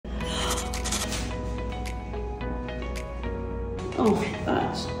Oh my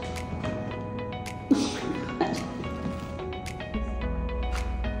gosh.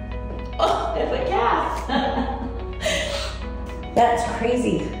 Oh, it's a gas. That's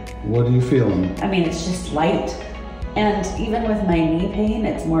crazy. What are you feeling? I mean, it's just light. And even with my knee pain,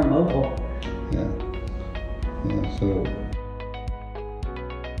 it's more mobile. Yeah. Yeah, so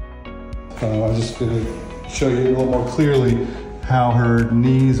I'm just going to show you a little more clearly how her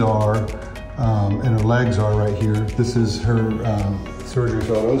knees are and her legs are right here. This is her surgery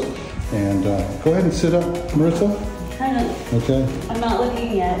photos. And go ahead and sit up, Marissa. Okay. I'm not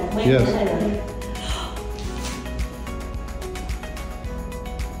looking yet. Wait, yes.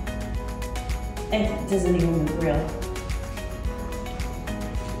 It doesn't even look real.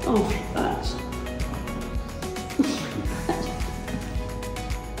 Oh my gosh.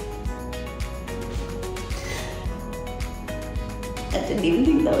 I didn't even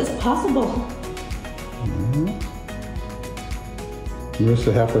think that was possible.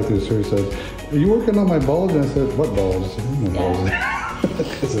 Marissa halfway through the surgery said, "Are you working on my bulge?" And I said, "What bulge?" I said, "No bulge."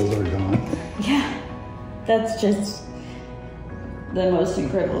 Because those are gone. Yeah, that's just the most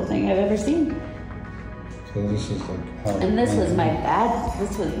incredible thing I've ever seen. So this is like how. And this was my bad.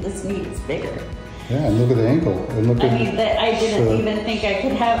 This knee is bigger. Yeah, and look at the ankle. And look at, I mean, that I didn't even think I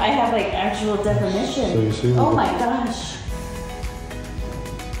could have. I have like actual definition. So you see. Oh my gosh.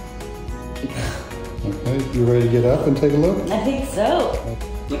 Okay, you ready to get up and take a look? I think so.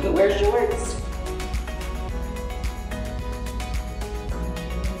 You can wear shorts.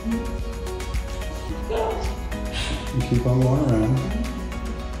 You keep on going around.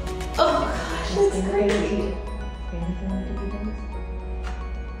 Oh gosh, that's crazy.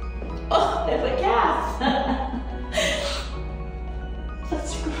 Oh, there's a gas.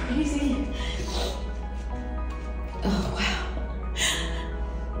 That's crazy. Oh wow.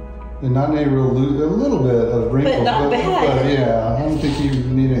 And not any real loose, a little bit of wrinkle, but not bad. But yeah, I don't think you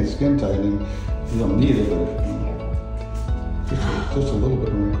need any skin tightening. You don't need it, but just a little bit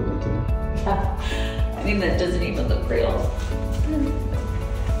of wrinkle right there. Yeah. I mean, that doesn't even look real.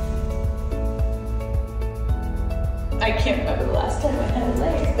 I can't remember the last time I had a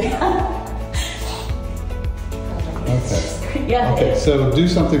leg. Okay. Yeah. Okay, so do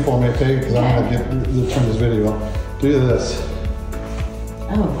something for me, okay? Because I'm going to turn this video off. Do this.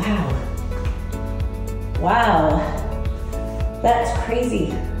 Oh, wow. Wow. That's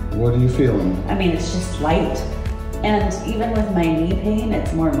crazy. What are you feeling? I mean, it's just light. And even with my knee pain,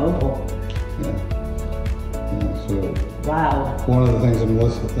 it's more mobile. Yeah. So wow. One of the things that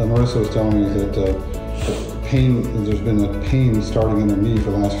Marissa was telling me is that pain, there's been a pain starting in her knee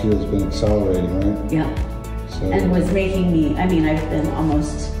for the last few years, it's been accelerating, right? Yeah. So, and was making me, I mean, I've been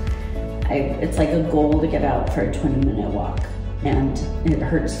almost, it's like a goal to get out for a 20-minute walk. And it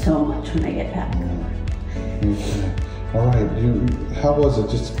hurts so much when I get back. Okay. All right. How was it,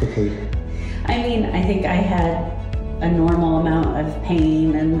 just quickly? I mean, I think I had a normal amount of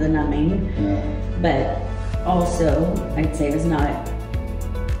pain and the numbing, but also I'd say it was not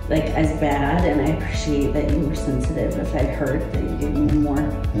like as bad. And I appreciate that you were sensitive. If I hurt, that you gave me more,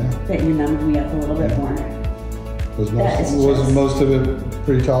 that you numbed me up a little bit more. Was most of it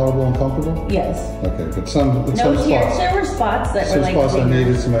pretty tolerable and comfortable? Yes. Okay, but some spots. There were spots that were like spots that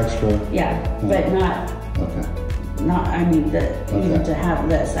needed some extra. Yeah, but not. Okay. Not. I mean, even to have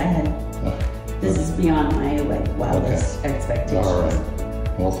this, I had. This is beyond my wildest expectations. All right.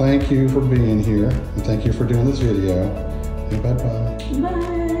 Well, thank you for being here, and thank you for doing this video. And bye-bye.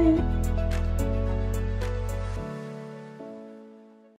 Bye.